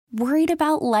Worried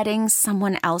about letting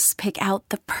someone else pick out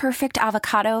the perfect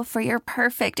avocado for your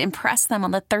perfect impress them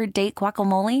on the third date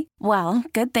guacamole? Well,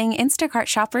 good thing Instacart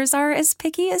shoppers are as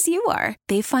picky as you are.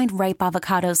 They find ripe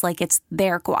avocados like it's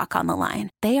their guac on the line.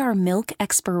 They are milk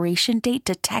expiration date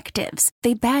detectives.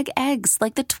 They bag eggs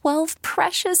like the 12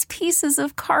 precious pieces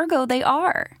of cargo they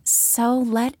are. So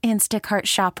let Instacart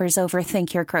shoppers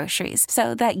overthink your groceries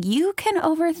so that you can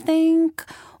overthink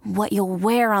what you'll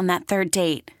wear on that third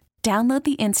date. Download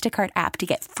the Instacart app to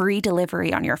get free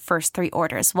delivery on your first 3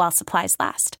 orders while supplies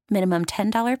last. Minimum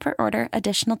 $10 per order.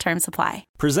 Additional terms apply.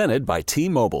 Presented by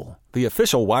T-Mobile, the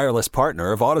official wireless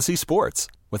partner of Odyssey Sports.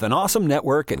 With an awesome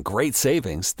network and great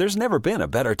savings, there's never been a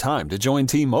better time to join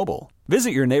T-Mobile. Visit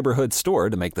your neighborhood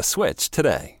store to make the switch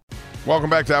today.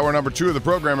 Welcome back to hour number 2 of the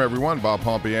program, everyone. Bob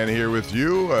Pompeani here with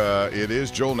you. It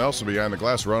is Joel Nelson behind the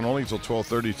glass. Run only until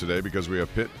 12:30 today because we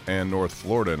have Pitt and North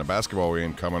Florida in a basketball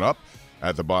game coming up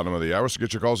at the bottom of the hour. So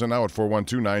get your calls in now at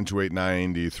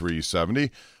 412-928-9370.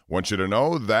 Want you to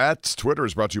know that Twitter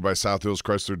is brought to you by South Hills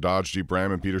Chrysler Dodge Jeep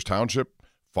Ram in Peters Township.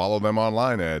 Follow them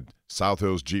online at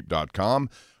southhillsjeep.com.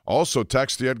 Also,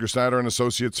 text the Edgar Snyder and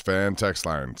Associates fan text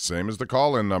line. Same as the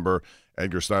call-in number.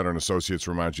 Edgar Snyder and Associates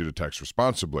reminds you to text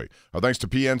responsibly. Thanks to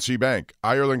PNC Bank,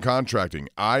 Ireland Contracting,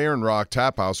 Iron Rock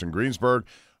Tap House in Greensburg.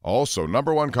 Also,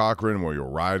 number 1 Cochrane, where you'll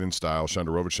ride in style.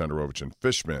 Shenderovich, and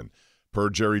Fishman. Per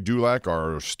Jerry Dulac,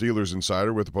 our Steelers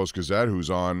insider with the Post-Gazette, who's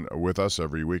on with us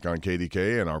every week on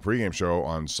KDK, and our pregame show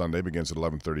on Sunday begins at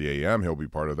 11:30 a.m. He'll be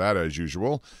part of that as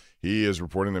usual. He is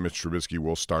reporting that Mitch Trubisky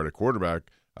will start at quarterback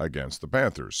against the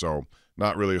Panthers. So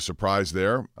not really a surprise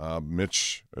there.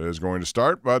 Mitch is going to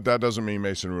start, but that doesn't mean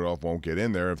Mason Rudolph won't get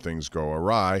in there if things go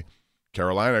awry.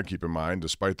 Carolina, keep in mind,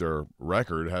 despite their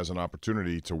record, has an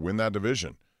opportunity to win that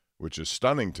division, which is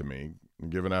stunning to me,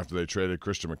 given after they traded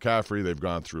Christian McCaffrey. They've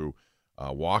gone through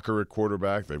Walker at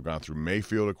quarterback. They've gone through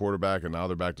Mayfield at quarterback, and now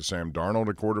they're back to Sam Darnold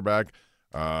at quarterback.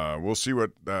 We'll see what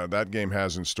that game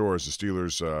has in store as the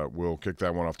Steelers will kick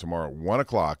that one off tomorrow at 1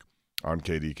 o'clock on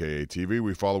KDKA TV.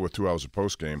 We follow with 2 hours of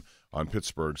postgame on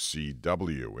Pittsburgh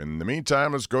CW. In the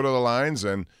meantime, let's go to the lines,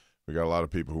 and we got a lot of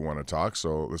people who want to talk,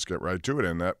 so let's get right to it,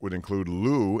 and that would include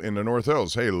Lou in the North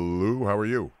Hills. Hey, Lou, how are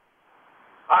you?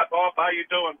 Hi, Bob. How you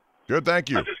doing? Good, thank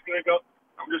you. I'm just gonna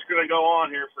go on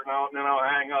here for now, and then I'll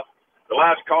hang up. The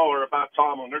last caller about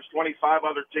Tomlin. There's 25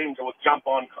 other teams that will jump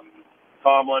on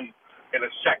Tomlin in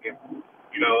a second.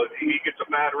 You know, he gets a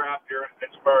bad rap here in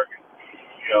Pittsburgh.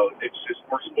 You know, it's just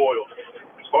we're spoiled.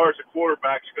 As far as the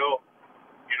quarterbacks go,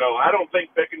 you know, I don't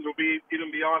think Pickens will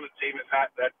even be on the team if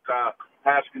that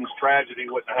Haskins tragedy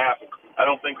wouldn't happen. I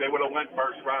don't think they would have went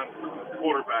first round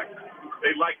quarterback.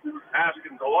 They like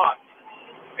Haskins a lot.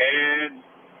 And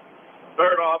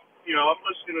third off, you know, I'm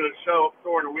listening to the show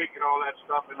during the week and all that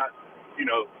stuff, and I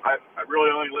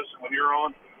really only listen when you're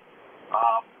on.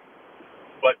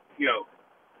 But, you know,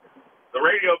 the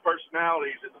radio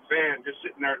personalities at the fan just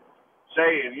sitting there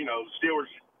saying, you know, the Steelers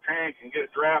tank and get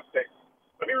a draft pick.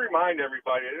 Let me remind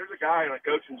everybody, there's a guy on the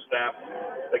coaching staff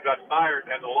that got fired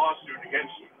and had a lawsuit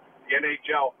against the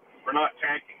NHL for not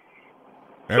tanking.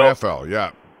 NFL,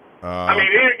 yeah. I mean,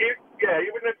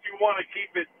 even if you want to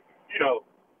keep it, you know,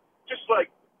 just like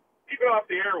keep it off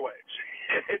the airwaves,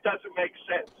 it doesn't make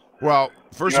sense. Well,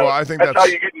 first of all, I think that's how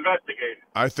you get investigated.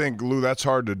 I think, Lou, that's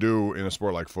hard to do in a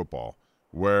sport like football,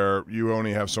 where you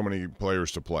only have so many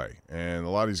players to play. And a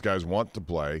lot of these guys want to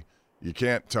play. You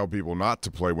can't tell people not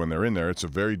to play when they're in there. It's a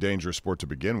very dangerous sport to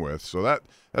begin with. So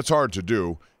that's hard to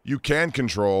do. You can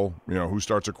control, you know, who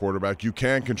starts a quarterback. You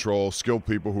can control skilled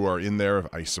people who are in there,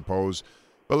 I suppose.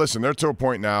 But listen, they're to a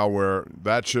point now where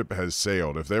that ship has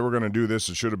sailed. If they were going to do this,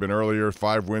 it should have been earlier.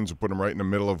 5 wins would put them right in the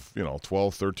middle of, you know,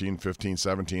 12, 13, 15,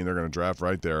 17. They're going to draft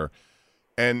right there.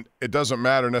 And it doesn't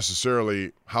matter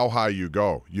necessarily how high you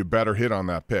go. You better hit on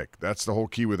that pick. That's the whole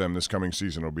key with them this coming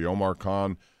season. It'll be Omar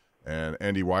Khan and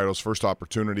Andy Weidel's first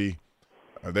opportunity.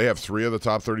 They have 3 of the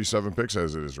top 37 picks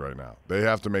as it is right now. They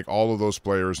have to make all of those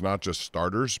players not just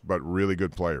starters, but really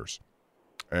good players.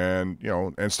 And, you know,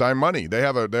 and it's time money. They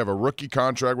have a rookie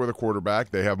contract with a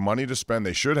quarterback. They have money to spend.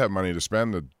 They should have money to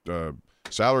spend. The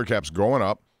salary cap's going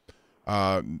up.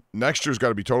 Next year's got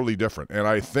to be totally different. And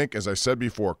I think, as I said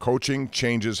before, coaching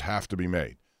changes have to be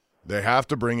made. They have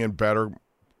to bring in better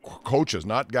coaches,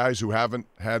 not guys who haven't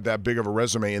had that big of a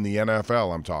resume in the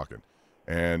NFL, I'm talking.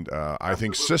 And I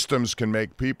think systems can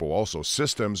make people also.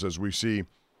 Systems, as we see,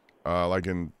 like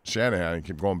in Shanahan, I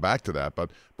keep going back to that. But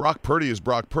Brock Purdy is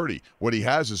Brock Purdy. What he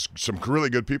has is some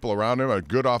really good people around him, a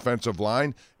good offensive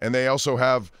line, and they also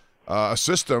have a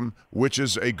system which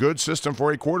is a good system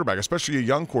for a quarterback, especially a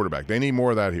young quarterback. They need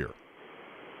more of that here.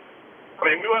 I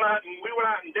mean, we went out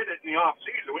and and did it in the off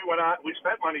season. We went out, we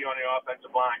spent money on the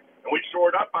offensive line, and we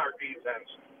shored up our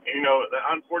defense. And, the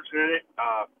unfortunate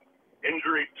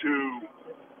injury to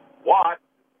Watt,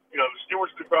 the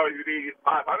Steelers could probably be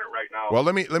 500 right now. Well,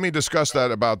 let me discuss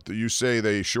that about you say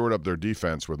they shored up their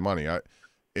defense with money.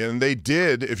 And they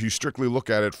did, if you strictly look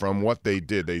at it from what they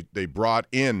did. They brought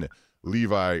in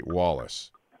Levi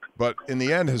Wallace. But in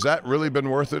the end, has that really been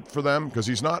worth it for them? Because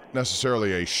he's not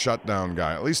necessarily a shutdown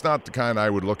guy, at least not the kind I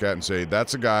would look at and say,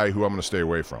 that's a guy who I'm going to stay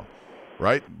away from,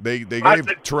 right? They gave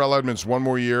Terrell Edmonds one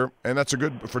more year, and that's for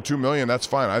 $2 million. That's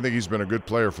fine. I think he's been a good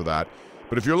player for that.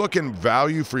 But if you're looking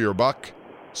value for your buck,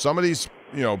 some of these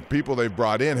people they've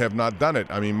brought in have not done it.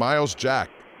 I mean, Miles Jack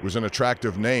was an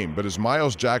attractive name, but has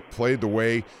Miles Jack played the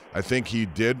way I think he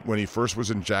did when he first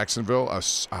was in Jacksonville, a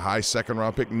high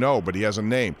second-round pick? No, but he has a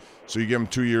name. So you give him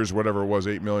 2 years, whatever it was,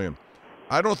 $8 million.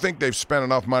 I don't think they've spent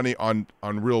enough money on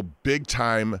real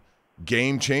big-time,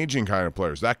 game-changing kind of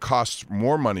players. That costs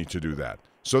more money to do that.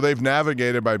 So they've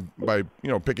navigated by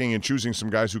picking and choosing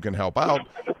some guys who can help out,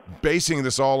 basing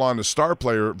this all on the star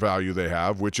player value they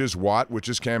have, which is Watt, which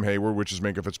is Cam Hayward, which is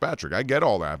Minkah Fitzpatrick. I get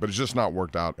all that, but it's just not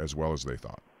worked out as well as they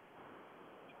thought.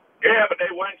 Yeah, but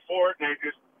they went for it, and they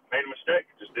just made a mistake.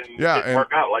 It just didn't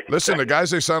work out. Listen, the guys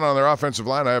they signed on their offensive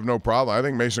line, I have no problem. I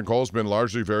think Mason Cole's been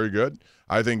largely very good.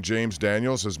 I think James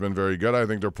Daniels has been very good. I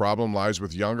think their problem lies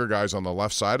with younger guys on the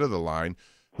left side of the line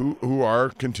who are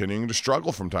continuing to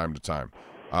struggle from time to time.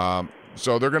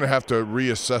 So they're going to have to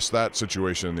reassess that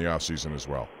situation in the offseason as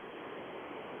well.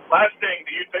 Last thing,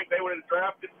 do you think they would have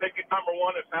drafted pick at number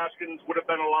 1 if Haskins would have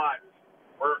been alive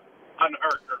or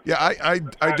unhurt? Yeah,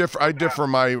 I differ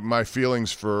my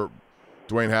feelings for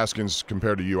Dwayne Haskins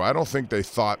compared to you. I don't think they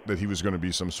thought that he was going to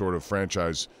be some sort of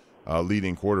franchise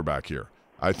leading quarterback here.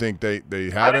 I think they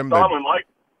had him.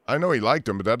 I know he liked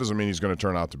him, but that doesn't mean he's going to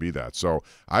turn out to be that. So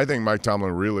I think Mike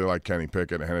Tomlin really liked Kenny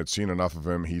Pickett and had seen enough of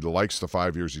him. He likes the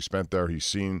 5 years he spent there. He's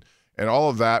seen, and all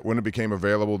of that, when it became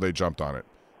available, they jumped on it.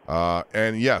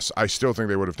 And yes, I still think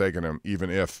they would have taken him even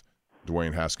if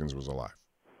Dwayne Haskins was alive.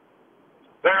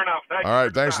 Fair enough. Thank you. All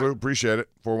right, thanks, Lou. Appreciate it.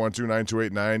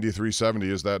 412-928-9370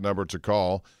 is that number to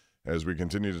call as we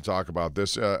continue to talk about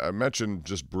this. I mentioned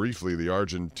just briefly the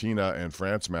Argentina and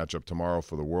France matchup tomorrow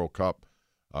for the World Cup.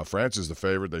 France is the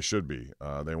favorite. They should be.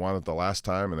 They won it the last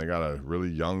time, and they got a really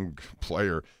young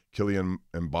player, Kylian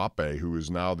Mbappe, who is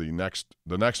now the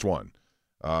next one.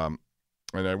 And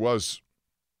I was,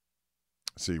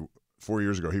 4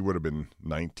 years ago, he would have been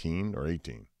 19 or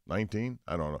 18. 19?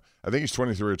 I don't know. I think he's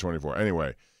 23 or 24.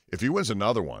 Anyway, if he wins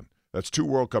another one, that's 2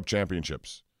 World Cup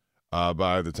championships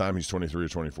by the time he's 23 or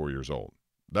 24 years old.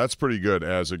 That's pretty good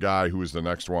as a guy who is the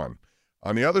next one.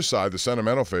 On the other side, the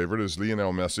sentimental favorite is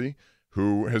Lionel Messi,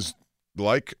 who has,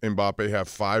 like Mbappe, have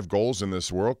 5 goals in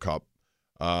this World Cup,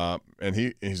 and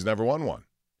he's never won one.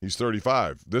 He's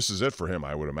 35. This is it for him,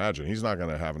 I would imagine. He's not going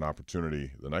to have an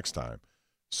opportunity the next time.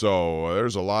 So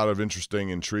there's a lot of interesting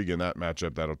intrigue in that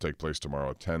matchup that'll take place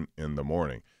tomorrow at 10 in the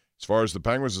morning. As far as the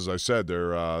Penguins, as I said,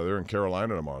 they're in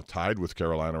Carolina tomorrow, tied with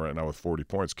Carolina right now with 40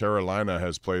 points. Carolina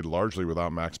has played largely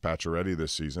without Max Pacioretty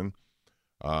this season.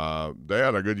 They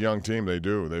had a good young team. They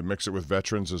do. They mix it with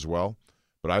veterans as well.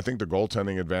 But I think the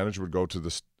goaltending advantage would go to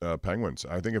the Penguins.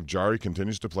 I think if Jari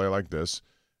continues to play like this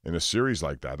in a series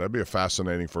like that, that'd be a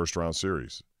fascinating first-round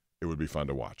series. It would be fun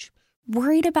to watch.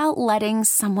 Worried about letting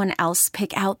someone else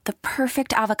pick out the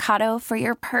perfect avocado for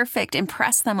your perfect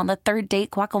impress them on the third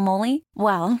date guacamole?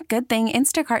 Well, good thing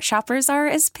Instacart shoppers are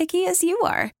as picky as you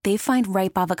are. They find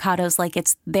ripe avocados like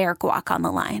it's their guac on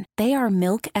the line. They are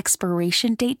milk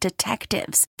expiration date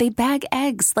detectives. They bag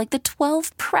eggs like the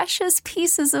 12 precious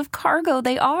pieces of cargo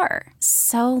they are.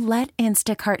 So let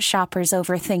Instacart shoppers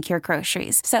overthink your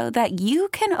groceries so that you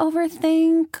can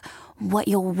overthink what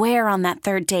you'll wear on that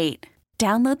third date.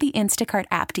 Download the Instacart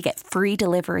app to get free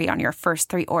delivery on your first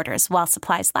 3 orders while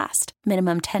supplies last.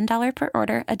 Minimum $10 per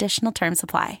order. Additional terms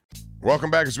apply. Welcome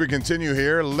back as we continue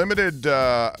here. Limited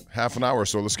half an hour,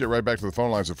 so let's get right back to the phone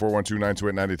lines at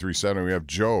 412-928-9370. We have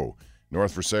Joe,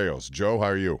 North for Sales. Joe, how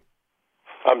are you?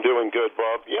 I'm doing good,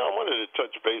 Bob. Yeah, I wanted to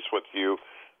touch base with you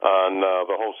on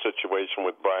the whole situation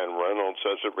with Brian Reynolds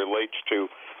as it relates to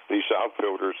these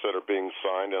outfielders that are being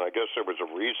signed. And I guess there was a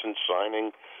recent signing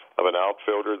of an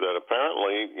outfielder that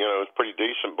apparently, is a pretty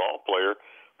decent ball player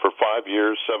for 5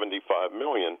 years, $75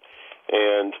 million.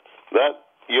 And that,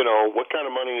 what kind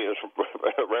of money is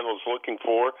Reynolds looking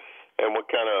for, and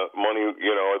what kind of money,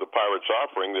 are the Pirates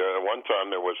offering? At one time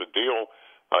there was a deal,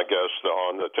 I guess,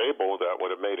 on the table that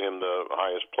would have made him the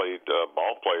highest paid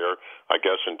ball player, I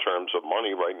guess, in terms of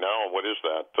money right now. What is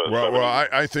that? Well,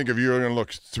 I think if you're going to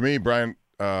look, to me, Brian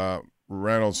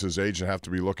Reynolds, his agent, have to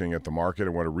be looking at the market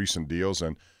and what are recent deals.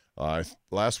 And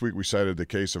last week we cited the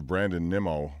case of Brandon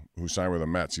Nimmo, who signed with the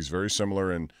Mets. He's very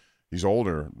similar, and he's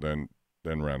older than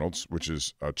Reynolds, which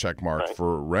is a check mark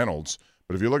for Reynolds.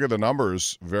 But if you look at the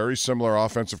numbers, very similar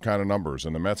offensive kind of numbers.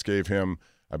 And the Mets gave him,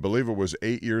 I believe it was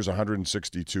 8 years,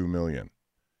 $162 million.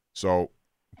 So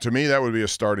to me, that would be a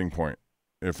starting point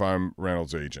if I'm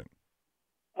Reynolds' agent.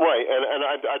 Right, and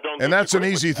I don't. And that's an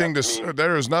easy thing to.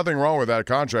 There is nothing wrong with that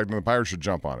contract, and the Pirates should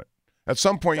jump on it. At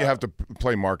some point, you have to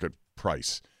play market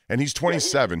price. And he's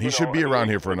 27. He should be around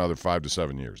here for another 5 to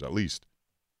 7 years at least.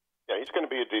 Yeah, he's going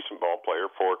to be a decent ball player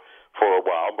for a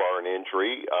while, bar an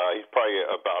injury. He's probably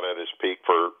about at his peak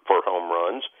for home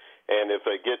runs. And if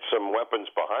they get some weapons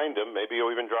behind him, maybe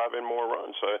he'll even drive in more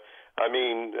runs.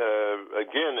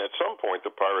 Again, at some point,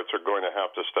 the Pirates are going to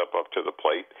have to step up to the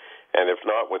plate. And if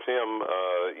not with him,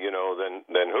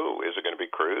 then who? Is it going to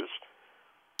be Cruz?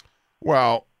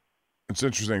 Well, it's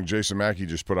interesting. Jason Mackey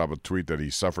just put up a tweet that he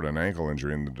suffered an ankle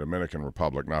injury in the Dominican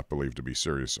Republic, not believed to be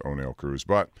serious, O'Neill Cruz.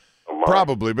 But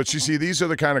probably. But you see, these are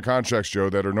the kind of contracts, Joe,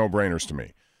 that are no-brainers to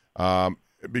me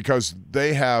because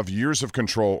they have years of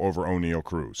control over O'Neill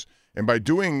Cruz. And by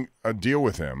doing a deal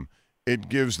with him, it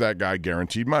gives that guy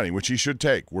guaranteed money, which he should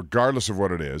take, regardless of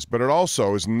what it is. But it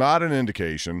also is not an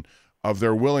indication of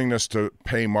their willingness to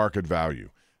pay market value.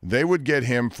 They would get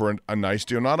him for a nice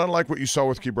deal, not unlike what you saw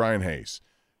with Brian Hayes.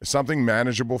 It's something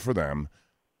manageable for them,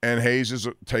 and Hayes is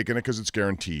taking it because it's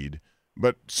guaranteed.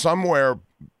 But somewhere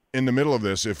in the middle of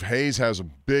this, if Hayes has a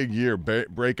big year,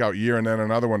 breakout year, and then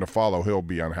another one to follow, he'll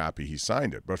be unhappy he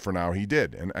signed it. But for now, he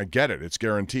did, and I get it. It's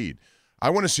guaranteed. I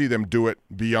want to see them do it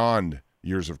beyond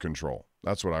years of control.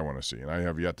 That's what I want to see, and I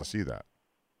have yet to see that.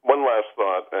 One last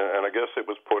thought, and I guess it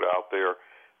was put out there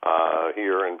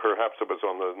here, and perhaps it was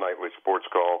on the nightly sports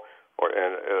call,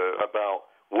 about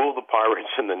will the Pirates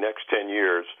in the next 10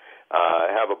 years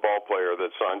have a ball player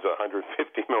that signs a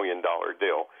 $150 million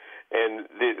deal? And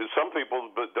some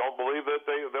people don't believe that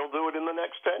they'll do it in the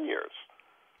next 10 years.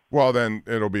 Well, then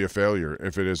it'll be a failure.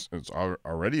 If it's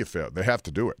already a failure. They have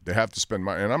to do it. They have to spend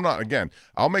money. And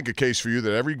I'll make a case for you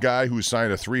that every guy who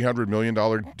signed a $300 million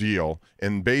deal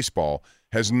in baseball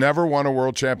has never won a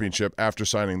world championship after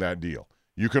signing that deal.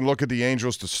 You can look at the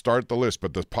Angels to start the list,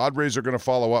 but the Padres are going to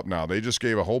follow up now. They just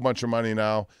gave a whole bunch of money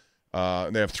now.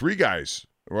 They have 3 guys.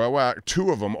 Well,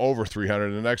 2 of them over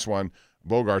 300. The next one,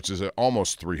 Bogarts, is at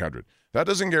almost 300. That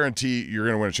doesn't guarantee you're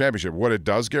going to win a championship. What it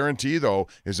does guarantee, though,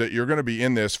 is that you're going to be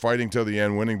in this, fighting till the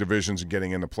end, winning divisions and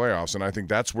getting in the playoffs, and I think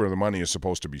that's where the money is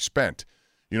supposed to be spent.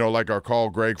 Like our call,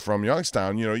 Greg, from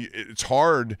Youngstown, it's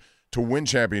hard to win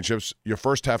championships. You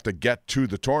first have to get to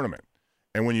the tournament.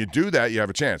 And when you do that, you have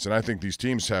a chance. And I think these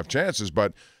teams have chances,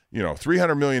 but,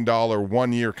 $300 million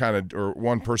 1 year kind of or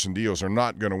one-person deals are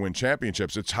not going to win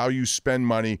championships. It's how you spend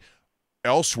money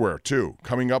elsewhere, too,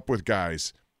 coming up with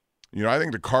guys. I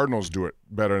think the Cardinals do it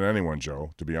better than anyone,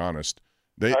 Joe, to be honest.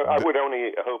 I would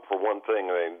only hope for one thing,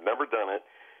 and they've never done it,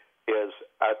 is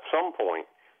at some point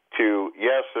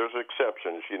yes, there's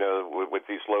exceptions, with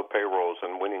these low payrolls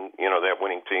and winning, they have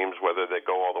winning teams, whether they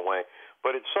go all the way.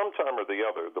 But at some time or the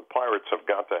other, the Pirates have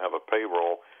got to have a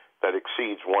payroll that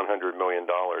exceeds $100 million.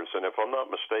 And if I'm not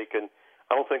mistaken,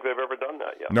 I don't think they've ever done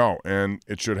that yet. No, and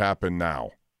it should happen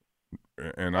now.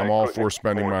 And I'm all for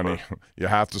spending money. You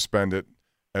have to spend it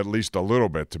at least a little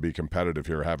bit to be competitive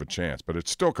here, have a chance. But it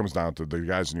still comes down to the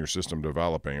guys in your system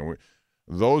developing. And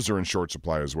those are in short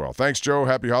supply as well. Thanks, Joe.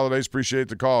 Happy holidays. Appreciate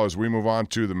the call as we move on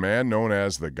to the man known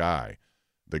as the Guy.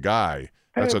 The Guy.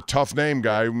 That's a tough name,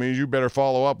 Guy. It means you better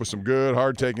follow up with some good,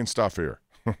 hard-taking stuff here.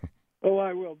 Oh,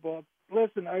 I will, Bob.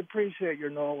 Listen, I appreciate your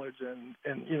knowledge and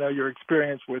your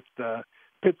experience with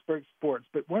Pittsburgh sports.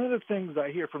 But one of the things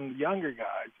I hear from the younger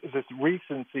guys is this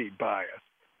recency bias.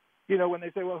 When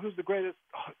they say, well, who's the greatest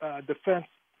defense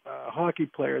hockey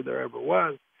player there ever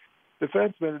was,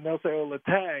 defenseman, and they'll say, oh,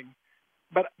 Letang.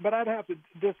 But I'd have to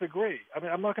disagree. I mean,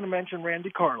 I'm not going to mention Randy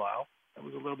Carlyle. That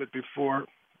was a little bit before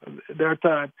their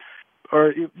time,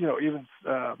 or even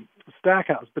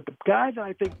Stackhouse. But the guy that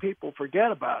I think people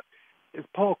forget about is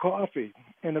Paul Coffey.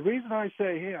 And the reason I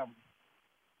say him,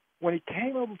 when he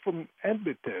came over from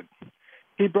Edmonton,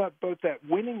 he brought both that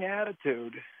winning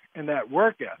attitude and that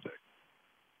work ethic.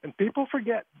 And people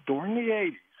forget during the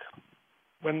 80s,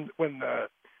 when the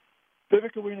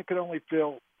Civic Arena could only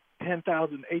fill 8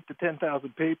 to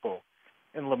 10,000 people,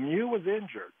 and Lemieux was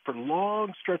injured for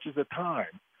long stretches of time,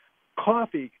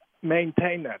 Coffey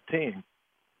maintained that team.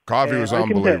 Coffey was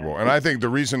unbelievable. And I think the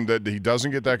reason that he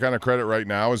doesn't get that kind of credit right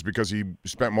now is because he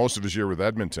spent most of his year with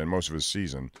Edmonton, most of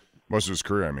his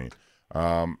career, I mean.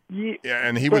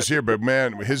 And he was here, but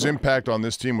man, his impact on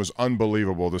this team was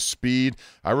unbelievable. The speed.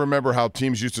 I remember how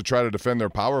teams used to try to defend their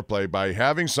power play by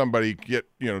having somebody get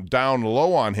down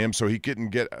low on him so he couldn't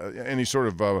get any sort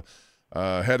of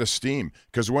head of steam.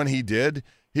 Because when he did,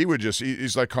 he would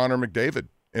he's like Connor McDavid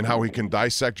in how he can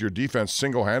dissect your defense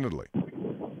single-handedly.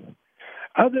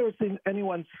 I've never seen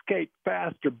anyone skate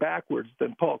faster backwards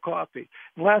than Paul Coffey.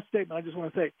 And last statement, I just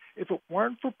want to say, if it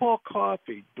weren't for Paul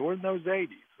Coffey during those 80s,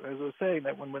 as I was saying,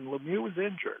 that when Lemieux was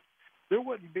injured, there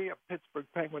wouldn't be a Pittsburgh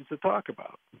Penguins to talk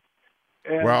about.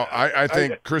 And well, I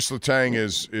think Chris Letang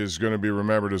is going to be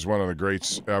remembered as one of the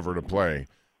greats ever to play,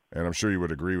 and I'm sure you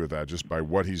would agree with that just by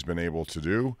what he's been able to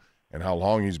do and how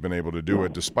long he's been able to do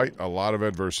it despite a lot of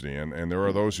adversity. And there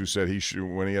are those who said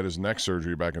when he had his neck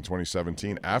surgery back in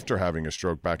 2017, after having a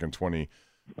stroke back in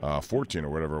 2014 or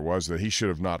whatever it was, that he should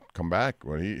have not come back.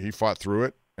 Well, he fought through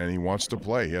it, and he wants to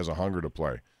play. He has a hunger to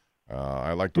play.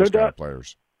 I like those kind of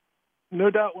players. No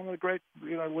doubt one of the great,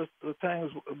 Letang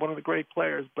is one of the great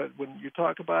players, but when you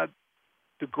talk about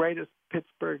the greatest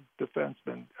Pittsburgh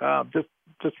defenseman,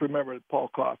 just remember Paul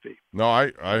Coffey. No,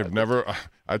 I've never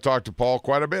 – I talked to Paul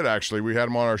quite a bit, actually. We had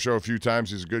him on our show a few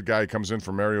times. He's a good guy. He comes in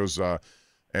for Mario's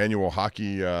annual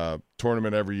hockey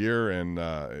tournament every year,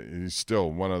 and he's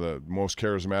still one of the most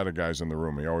charismatic guys in the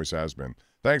room. He always has been.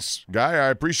 Thanks, Guy. I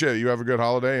appreciate it. You have a good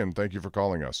holiday, and thank you for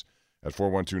calling us at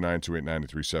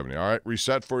 412-928-9370. All right,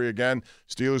 reset for you again.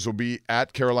 Steelers will be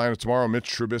at Carolina tomorrow. Mitch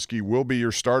Trubisky will be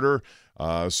your starter.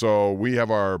 So we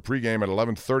have our pregame at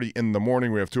 11:30 in the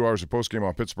morning. We have 2 hours of postgame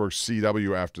on Pittsburgh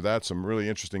CW after that. Some really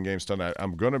interesting games tonight.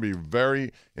 I'm going to be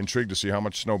very intrigued to see how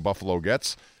much snow Buffalo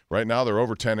gets. Right now they're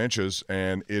over 10 inches,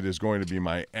 and it is going to be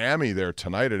Miami there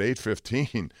tonight at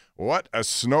 8:15. What a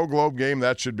snow globe game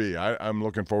that should be. I'm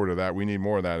looking forward to that. We need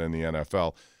more of that in the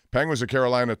NFL. Penguins at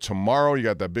Carolina tomorrow. You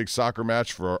got that big soccer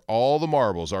match for all the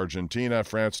marbles. Argentina,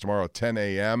 France tomorrow at 10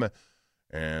 a.m.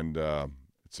 And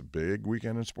it's a big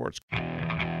weekend in sports.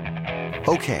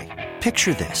 Okay,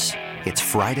 picture this. It's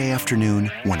Friday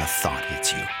afternoon when a thought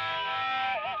hits you.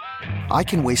 I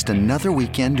can waste another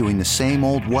weekend doing the same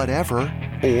old whatever,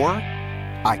 or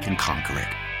I can conquer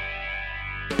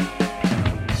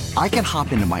it. I can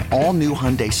hop into my all-new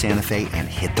Hyundai Santa Fe and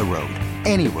hit the road.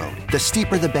 Any road. The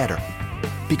steeper, the better.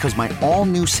 Because my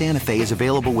all-new Santa Fe is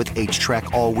available with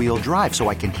H-Track all-wheel drive, so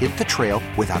I can hit the trail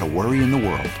without a worry in the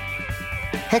world.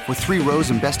 Heck, with 3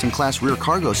 rows and best-in-class rear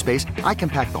cargo space, I can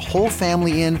pack the whole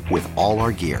family in with all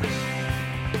our gear.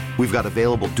 We've got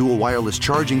available dual wireless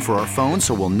charging for our phones,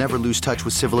 so we'll never lose touch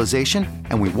with civilization,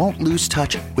 and we won't lose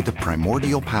touch with the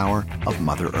primordial power of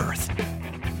Mother Earth.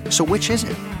 So which is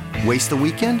it? Waste the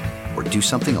weekend or do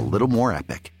something a little more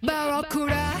epic?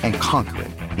 And conquer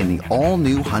it in the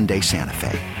all-new Hyundai Santa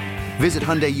Fe. Visit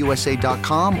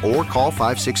HyundaiUSA.com or call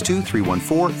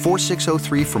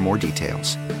 562-314-4603 for more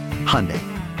details. Hyundai,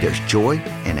 there's joy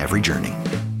in every journey.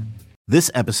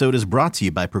 This episode is brought to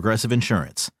you by Progressive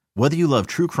Insurance. Whether you love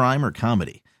true crime or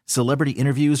comedy, celebrity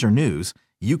interviews or news,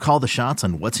 you call the shots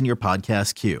on what's in your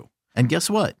podcast queue. And guess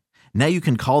what? Now you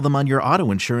can call them on your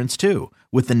auto insurance too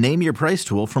with the Name Your Price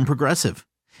tool from Progressive.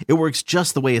 It works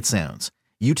just the way it sounds.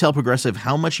 You tell Progressive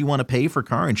how much you want to pay for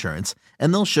car insurance,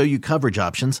 and they'll show you coverage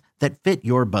options that fit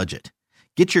your budget.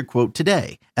 Get your quote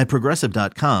today at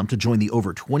Progressive.com to join the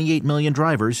over 28 million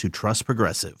drivers who trust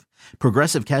Progressive.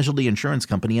 Progressive Casualty Insurance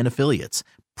Company and Affiliates.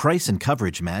 Price and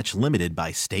coverage match limited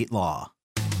by state law.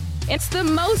 It's the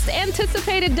most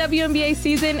anticipated WNBA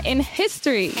season in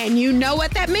history. And you know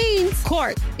what that means.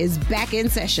 Court is back in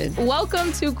session.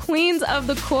 Welcome to Queens of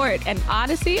the Court, an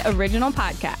Odyssey original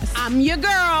podcast. I'm your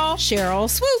girl, Cheryl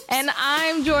Swoops. And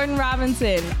I'm Jordan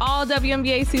Robinson. All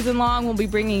WNBA season long, we'll be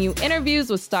bringing you interviews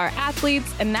with star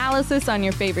athletes, analysis on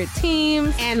your favorite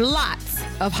teams, and lots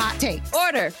of hot takes.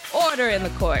 Order in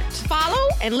the court. Follow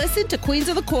and listen to Queens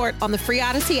of the Court on the free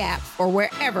Odyssey app or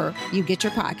wherever you get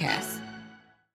your podcasts.